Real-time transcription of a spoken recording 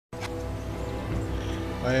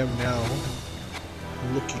I am now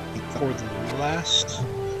looking for the last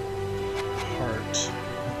part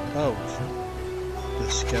of the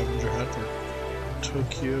scavenger hunt for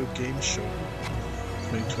Tokyo Game Show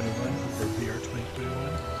 2021 or VR 2021.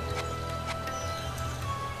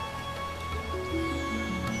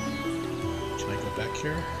 Can I go back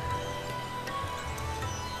here?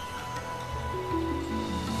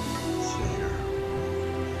 Let's see here.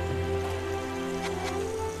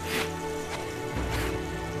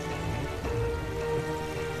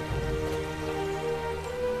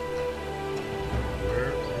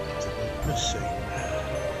 Where is it missing?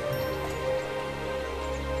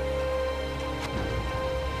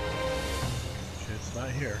 It's not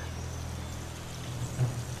here.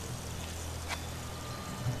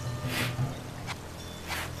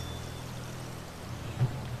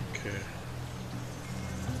 Okay.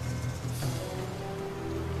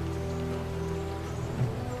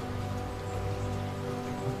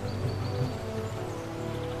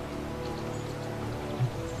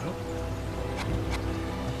 Nope.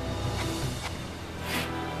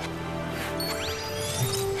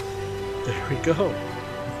 There we go.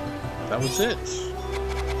 That was it.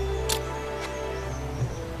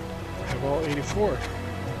 I have all 84.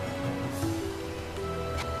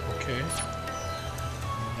 Okay.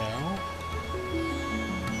 Now,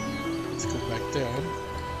 let's go back down.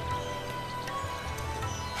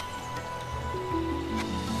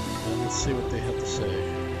 And let's see what they have to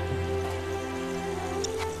say.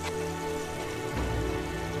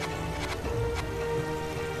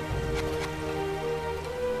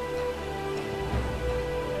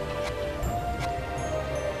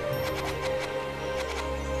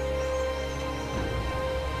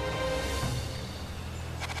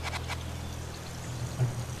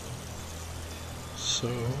 So,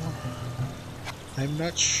 I'm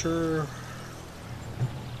not sure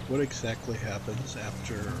what exactly happens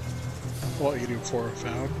after all 84 are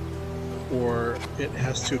found, or it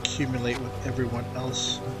has to accumulate when everyone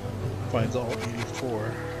else finds all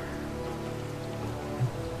 84.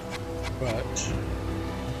 But,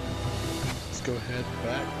 let's go ahead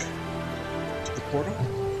back to the portal.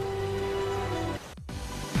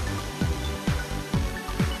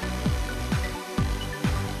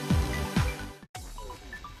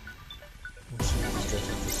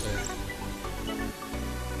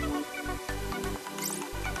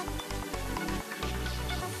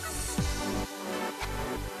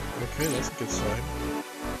 Okay, that's a good sign.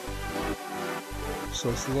 So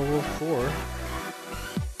it's level 4.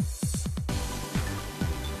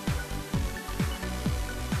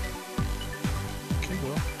 Okay,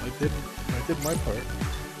 well, I did my part.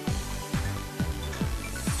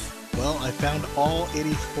 Well, I found all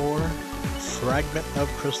 84 Fragment of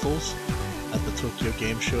crystals at the Tokyo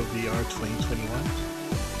Game Show VR 2021.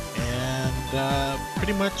 And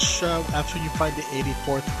pretty much after you find the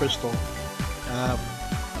 84th crystal,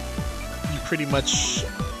 pretty much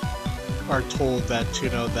are told that, you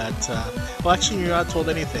know, that, well, actually, you're not told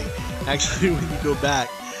anything. Actually, when you go back,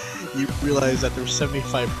 you realize that there's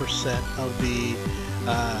 75% of the,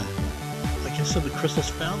 I guess, of the crystals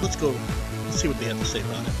found. Let's go see what they have to say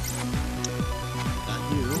about it. Not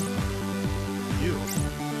you.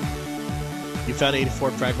 You found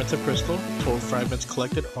 84 fragments of crystal. Total fragments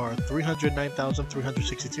collected are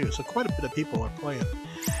 309,362. So quite a bit of people are playing.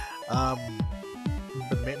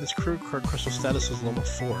 The maintenance crew current crystal status is level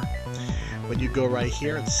 4. When you go right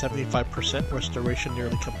here, it's 75% restoration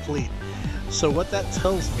nearly complete. So what that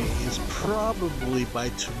tells me is probably by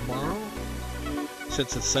tomorrow,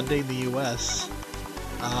 since it's Sunday in the US,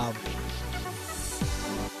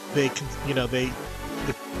 they can, you know, the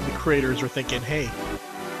creators are thinking, hey,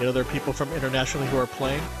 you know, there are people from internationally who are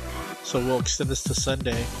playing, so we'll extend this to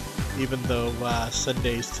Sunday, even though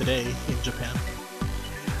Sunday's today in Japan.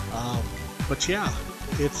 But yeah,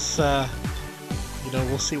 it's, you know,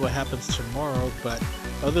 we'll see what happens tomorrow, but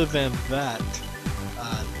other than that,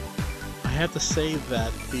 I have to say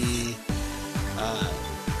that the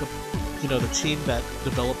you know, the team that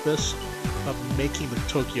developed this, of making the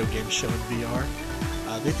Tokyo Game Show in VR,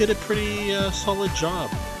 they did a pretty solid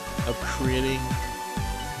job of creating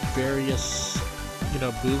various, you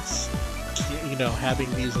know, booths, you know,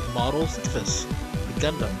 having these models. Look at this, the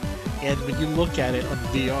Gundam. And when you look at it on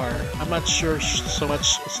VR, I'm not sure so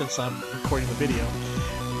much, since I'm recording the video,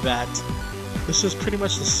 that this is pretty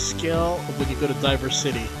much the scale of when you go to Diver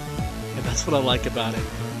City. And that's what I like about it.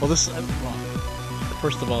 Well, well,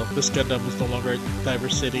 first of all, this Gundam is no longer at Diver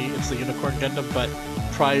City, it's the Unicorn Gundam, but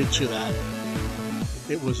prior to that,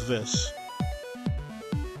 it was this.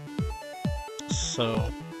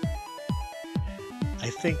 So, I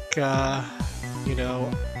think, you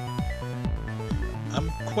know, I'm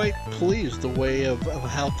quite pleased the way of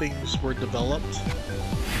how things were developed.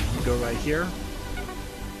 You go right here.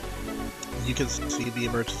 You can see the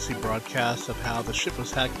emergency broadcast of how the ship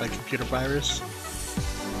was hacked by computer virus,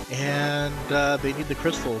 and they need the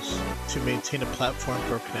crystals to maintain a platform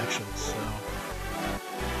for connections. So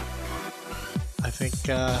I think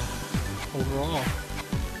overall,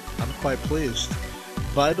 I'm quite pleased.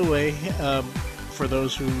 By the way, for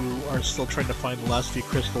those who are still trying to find the last few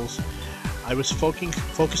crystals, I was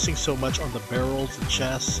focusing so much on the barrels, the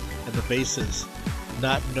chests, and the vases,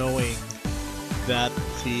 not knowing that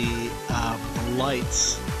the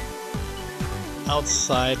lights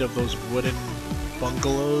outside of those wooden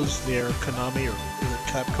bungalows near Konami, or is it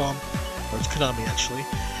Capcom? Or it's Konami actually.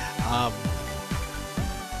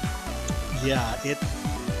 Yeah,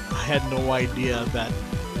 I had no idea that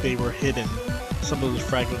they were hidden. Some of those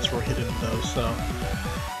fragments were hidden though, so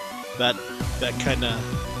that kind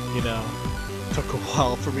of, you know, took a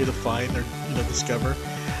while for me to find or, you know, discover.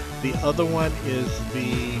 The other one is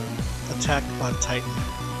the attack on Titan.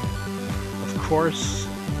 Of course,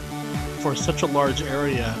 for such a large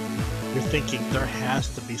area, you're thinking there has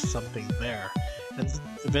to be something there. And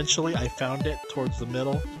eventually I found it towards the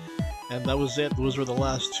middle, and that was it. Those were the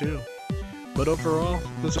last two. But overall,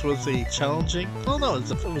 this was a challenging... Well, no, it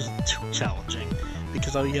wasn't too challenging,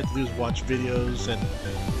 because all you had to do is watch videos and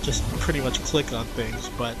just pretty much click on things.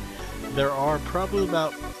 But there are probably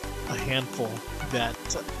about a handful that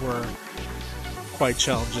were quite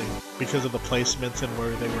challenging because of the placements and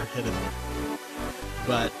where they were hidden.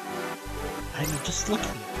 But I mean, just look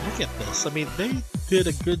at this. I mean, they did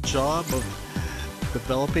a good job of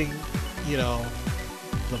developing, you know,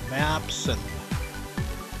 the maps. And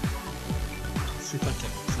let's see if I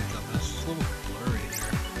can click on this. It's a little blurry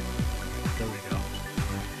here. There we go.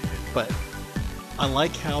 But I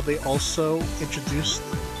like how they also introduced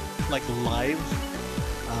like live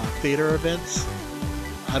theater events.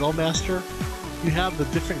 Idolmaster, you have the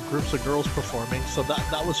different groups of girls performing, so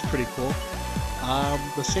that was pretty cool.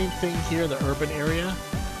 The same thing here in the urban area,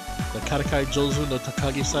 the Karakai Jozu no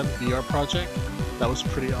Takagi-san VR project, that was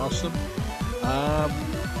pretty awesome.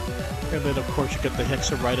 And then of course you get the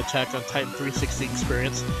Hexa Ride Attack on Titan 360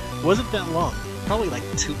 experience. It wasn't that long, probably like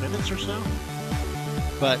 2 minutes or so,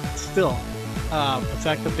 but still, the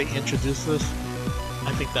fact that they introduced this,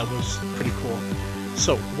 I think that was pretty cool.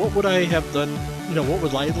 So what would I have done, you know, what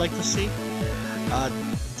would I like to see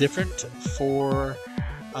different for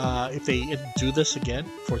if they do this again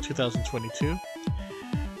for 2022?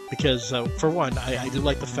 Because for one, I do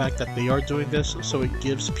like the fact that they are doing this, so it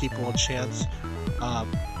gives people a chance,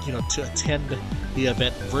 you know, to attend the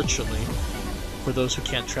event virtually for those who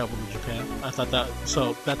can't travel to Japan. I thought that,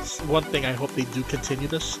 so that's one thing. I hope they do continue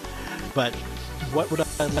this. But what would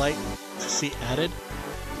I like to see added?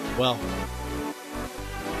 Well,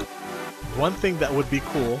 one thing that would be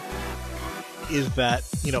cool is that,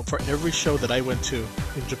 you know, for every show that I went to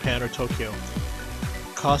in Japan or Tokyo,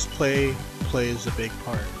 cosplay plays a big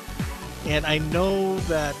part. And I know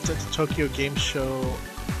that at the Tokyo Game Show,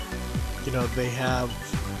 you know, they have,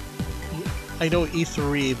 I know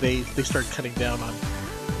E3, they start cutting down on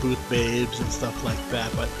booth babes and stuff like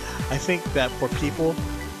that, but I think that for people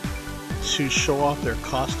to show off their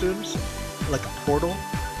costumes, like a portal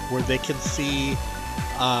where they can see,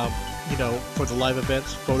 you know, for the live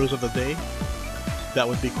events, photos of the day, that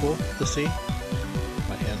would be cool to see.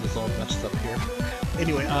 My hand is all messed up here.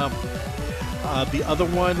 Anyway, the other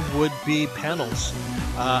one would be panels.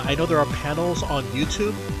 I know there are panels on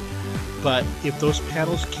YouTube, but if those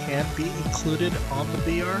panels can be included on the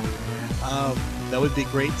VR, that would be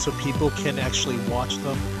great, so people can actually watch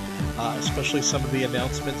them, especially some of the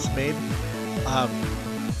announcements made.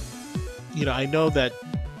 You know, I know that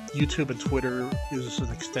YouTube and Twitter is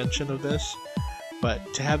an extension of this,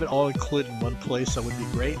 but to have it all included in one place, that would be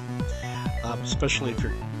great, especially if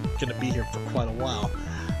you're going to be here for quite a while.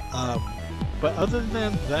 But other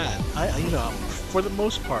than that, you know, for the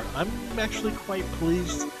most part, I'm actually quite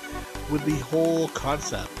pleased with the whole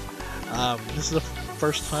concept. This is the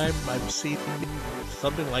first time I've seen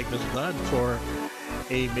something like this done for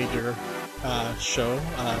a major show,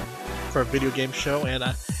 for a video game show, and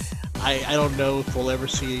I don't know if we'll ever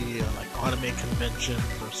see like anime conventions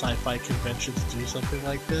or sci-fi conventions do something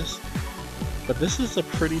like this, but this is a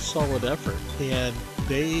pretty solid effort, and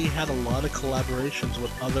they had a lot of collaborations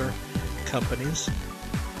with other companies,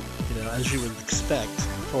 you know, as you would expect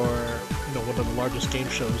for, you know, one of the largest game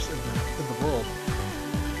shows in the world.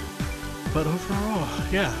 But overall,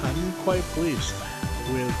 yeah, I'm quite pleased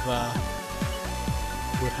with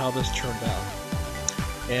how this turned out.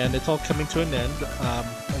 And it's all coming to an end.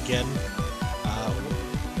 Again,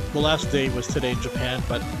 the last day was today in Japan,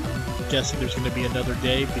 but I'm guessing there's going to be another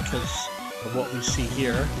day because of what we see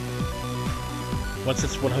here. Once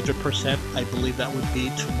it's 100%, I believe that would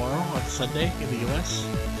be tomorrow on Sunday in the US.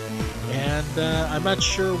 And I'm not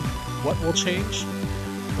sure what will change,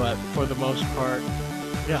 but for the most part,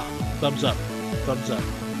 yeah, thumbs up, thumbs up.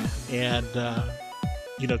 And,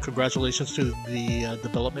 you know, congratulations to the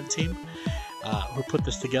development team who put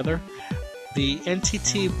this together. The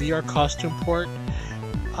NTT VR costume port,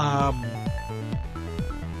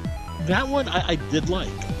 that one I did like.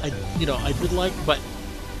 I did like, but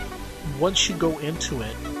once you go into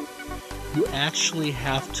it, you actually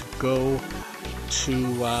have to go to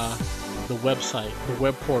the website, the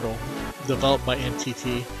web portal developed by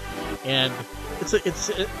NTT, and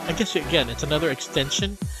I guess again it's another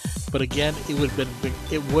extension, but again it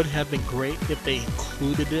would have been great if they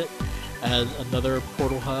included it as another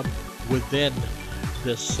portal hub within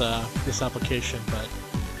this application. But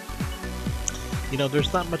you know,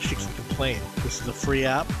 there's not much you can complain. This is a free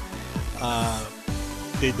app.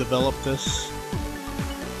 They developed this.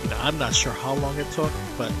 You know, I'm not sure how long it took,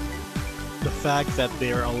 but the fact that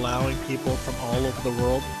they are allowing people from all over the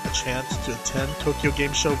world a chance to attend Tokyo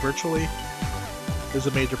Game Show virtually is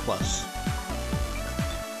a major plus.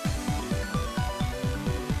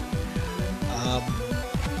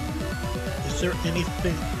 Is there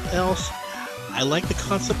anything else? I like the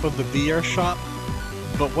concept of the VR shop,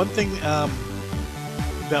 but one thing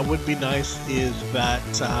that would be nice is that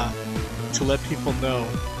to let people know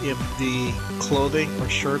if the clothing or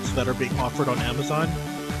shirts that are being offered on Amazon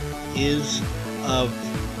is of,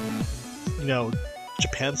 you know,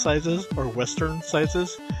 Japan sizes or Western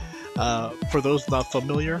sizes. For those not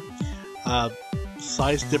familiar,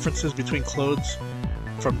 size differences between clothes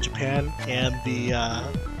from Japan and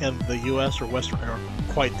the US or Western are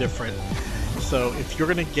quite different. So if you're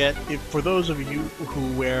gonna get, for those of you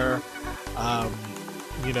who wear,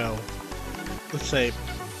 you know, let's say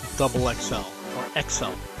double XL or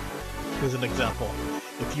XL, as an example.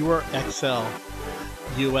 If you are XL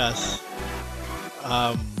US,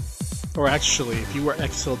 or actually, if you were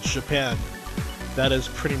XL Japan, that is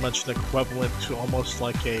pretty much the equivalent to almost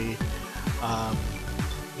like a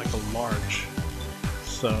large.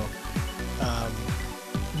 So,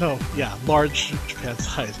 no, yeah, large Japan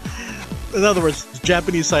size. In other words,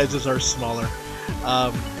 Japanese sizes are smaller.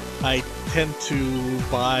 I tend to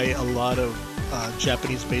buy a lot of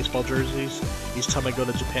Japanese baseball jerseys each time I go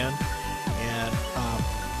to Japan, and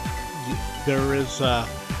there is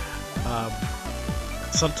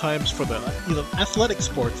sometimes for the athletic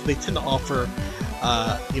sports they tend to offer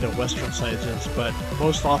Western sizes, but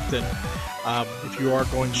most often if you are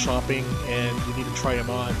going shopping and you need to try them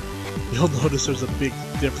on, you'll notice there's a big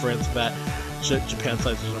difference that Japan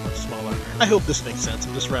sizes are much smaller. I hope this makes sense.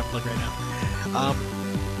 I'm just rambling right now.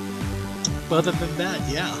 But other than that,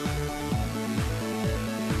 yeah.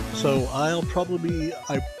 So I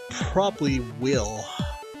probably will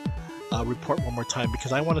report one more time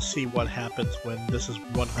because I want to see what happens when this is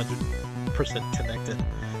 100% connected.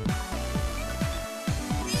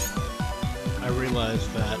 I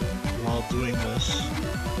realized that while doing this,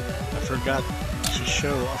 I forgot to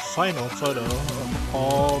show a final photo of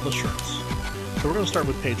all the shirts. So we're going to start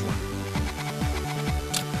with page 1.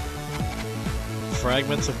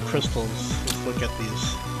 Fragments of crystals. Let's look at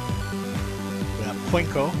these. We have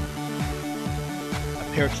Poinko, a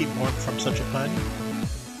parakeet born from such a pun.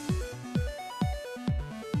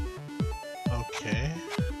 Okay.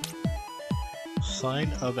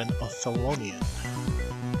 Sign of an Othelonian.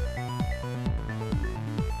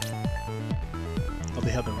 Oh,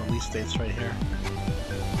 they have the release dates right here.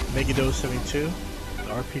 Megiddo 72, the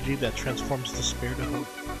RPG that transforms despair to hope.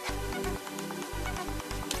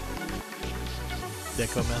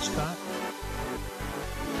 Deco mascot.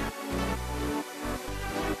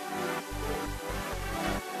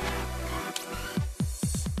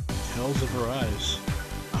 Tales of Arise.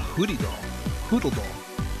 A Hootie doll. Hoodle doll.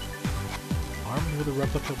 Armed with a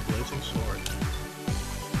replica blazing sword.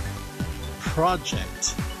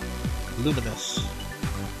 Project Luminous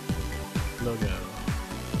logo.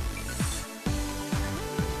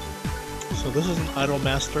 So this is an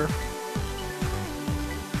Idolmaster.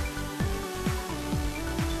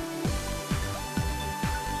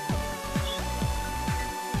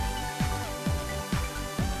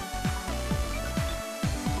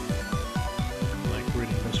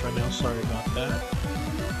 Right now, sorry about that.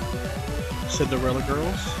 Cinderella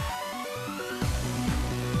Girls.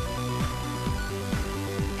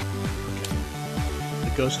 Okay.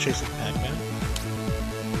 The Ghost Chasing Pac-Man.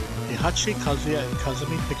 Heihachi, Kazuya, and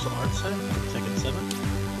Kazumi pixel art set from Tekken 7.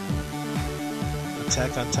 A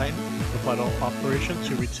Attack on Titan, the final operation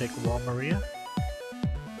to retake Wall Maria.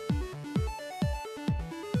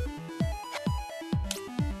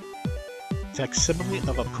 Facsimile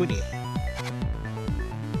of Apuni.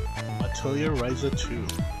 Atelier Ryza 2.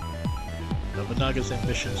 Nobunaga's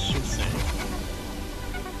Ambition Shunsei.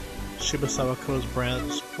 Shibusawa Ko's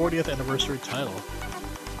brand's 40th anniversary title.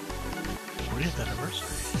 40th anniversary?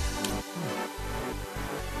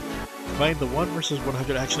 Combine the 1 vs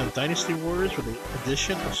 100 action of Dynasty Warriors with the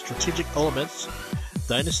addition of strategic elements.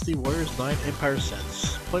 Dynasty Warriors 9 Empire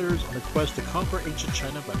sets. Players on a quest to conquer ancient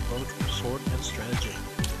China by both sword and strategy.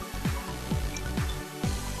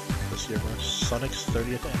 This year marks Sonic's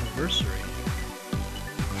 30th anniversary.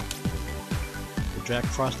 The Jack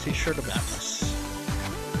Frost t-shirt of Atlas.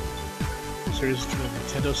 Series to the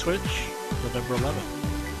Nintendo Switch, November 11th.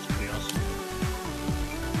 It's pretty awesome.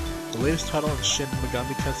 The latest title in Shin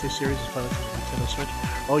Megami Tensei series is finally from the Nintendo Switch.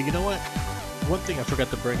 Oh, you know what? One thing I forgot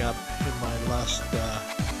to bring up in my last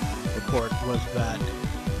report was that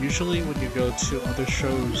usually when you go to other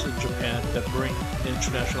shows in Japan that bring an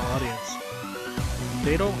international audience,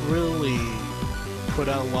 they don't really put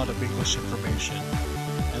out a lot of English information.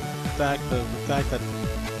 And the fact that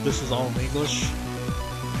this is all in English,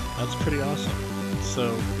 that's pretty awesome.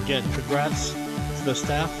 So again, congrats to the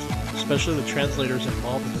staff, especially the translators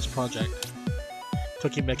involved in this project.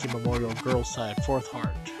 Tokimeki Memorial Girls Side, 4th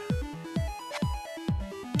Heart.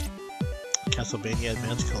 Castlevania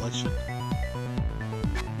Advanced Collection.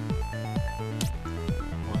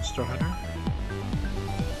 Monster Hunter.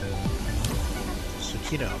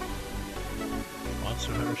 Tsukino.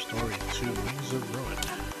 Monster Hunter Story 2 Wings of Ruin.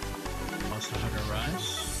 Monster Hunter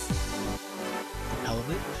Rise.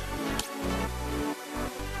 Element.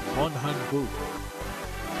 Monhanbu.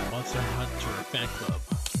 Monster Hunter Fan Club.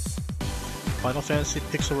 Final Fantasy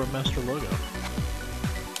Pixel Remaster logo.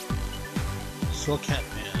 Silk Cat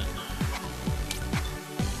Man.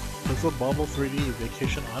 Puzzle Bobble 3D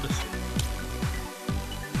Vacation Odyssey.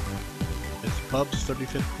 It's Bub's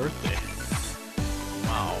 35th birthday.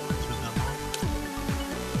 Wow, it's been that long.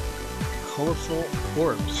 Colorful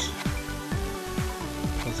Orbs.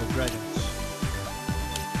 Puzzle Dragons.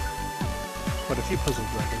 Quite a few puzzle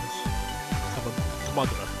dragons.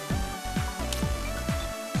 Tamagura.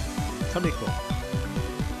 Tamiko.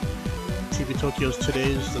 TV Tokyo's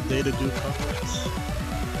Today's the Day to Do conference.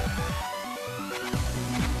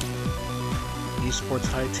 Esports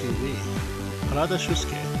High TV. Harada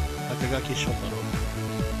Shusuke. Nakagaki Shotaro.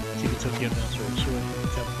 TV Tokyo announcers who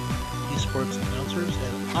become esports announcers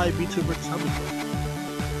and iVTuber Tamiko.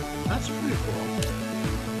 That's pretty cool.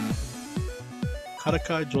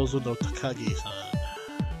 Karakai Jozu no Takagi-san.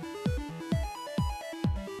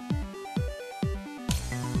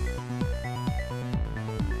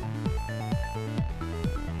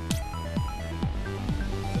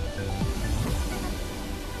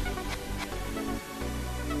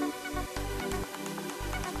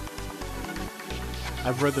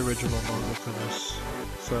 I've read the original manga for this,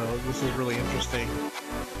 so this is really interesting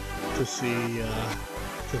to see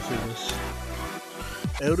this.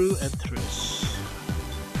 Eru and Tris.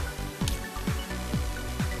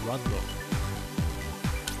 Rondo.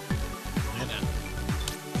 Nana.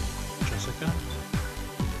 Jessica.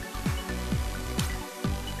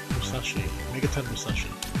 Musashi. Megaton Musashi.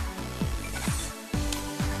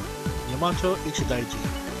 Yamato Ichidaiji.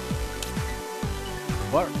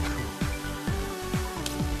 Bark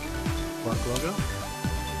logo.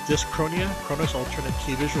 Dyschronia, Chronos alternate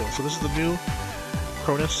key visual. So this is the new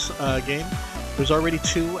Chronos game. There's already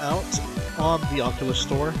 2 out on the Oculus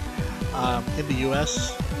Store in the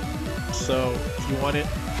US. So if you want it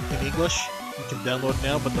in English, you can download it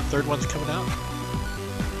now, but the 3rd one's coming out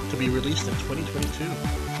to be released in 2022.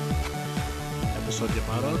 Episode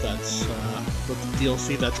Yamato, that's the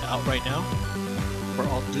DLC that's out right now for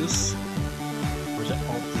Alt Deuce. Or is it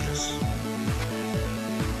Alt Deuce?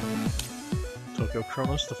 Tokyo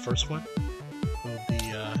Chronos, the first one of the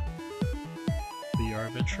VR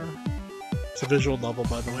adventure. It's a visual novel,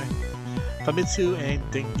 by the way. Famitsu and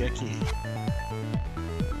Dengeki.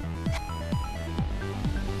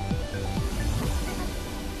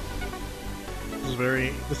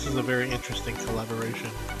 This is a very interesting collaboration.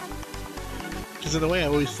 Because in a way, I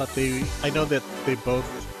always thought I know that they both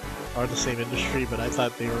are the same industry, but I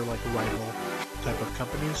thought they were like rival type of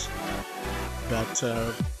companies that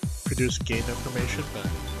produce game information, but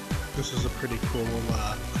this is a pretty cool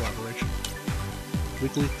collaboration.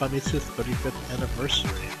 Weekly Famitsu 35th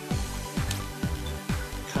anniversary.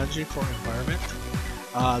 Kanji for environment.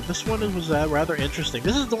 This one was rather interesting.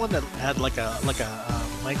 This is the one that had like a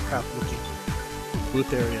Minecraft looking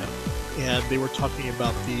booth area, and they were talking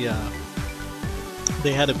about the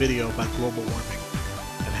they had a video about global warming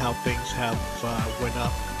and how things have went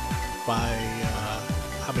up by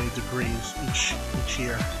how many degrees each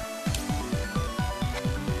year.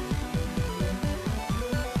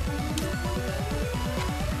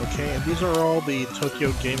 Okay, and these are all the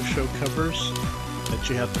Tokyo Game Show covers that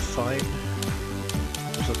you have to find.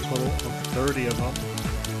 There's a total of 30 of them.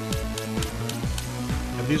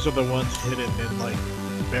 And these are the ones hidden in like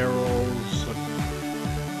barrels,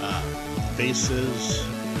 vases,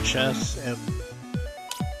 chests, and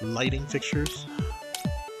lighting fixtures.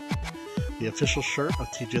 The official shirt of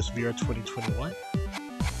TGS VR 2021.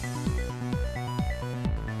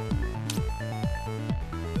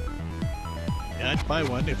 Yeah, I'd buy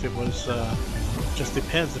one if it was, just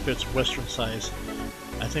depends if it's Western size.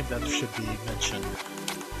 I think that should be mentioned.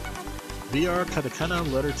 VR Katakana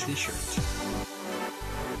letter t-shirt.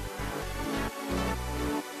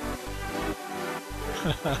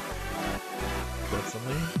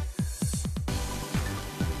 Definitely.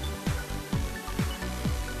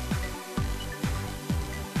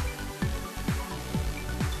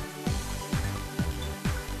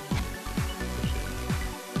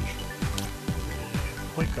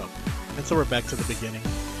 Wake up. And so we're back to the beginning.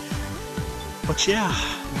 But yeah,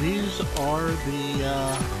 these are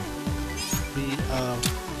the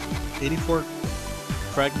 84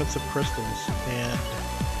 fragments of crystals, and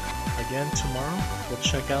again tomorrow we'll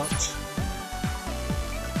check out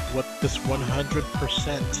what this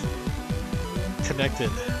 100%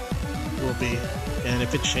 connected will be, and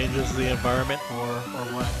if it changes the environment or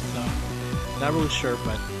what. So not really sure,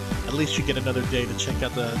 but at least you get another day to check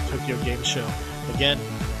out the Tokyo Game Show. Again,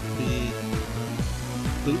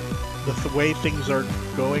 the way things are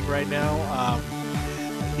going right now,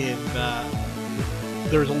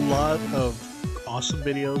 there's a lot of awesome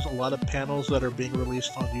videos, a lot of panels that are being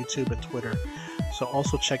released on YouTube and Twitter. So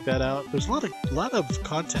also check that out. There's a lot of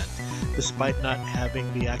content, despite not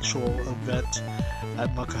having the actual event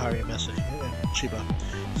at Makuhari Messe in Chiba.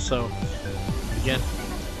 So again,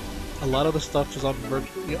 a lot of the stuff is on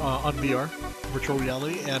VR, virtual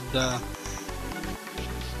reality, and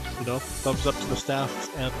you know, thumbs up to the staff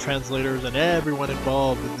and translators and everyone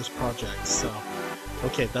involved in this project. So,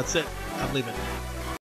 okay, that's it. I'm leaving.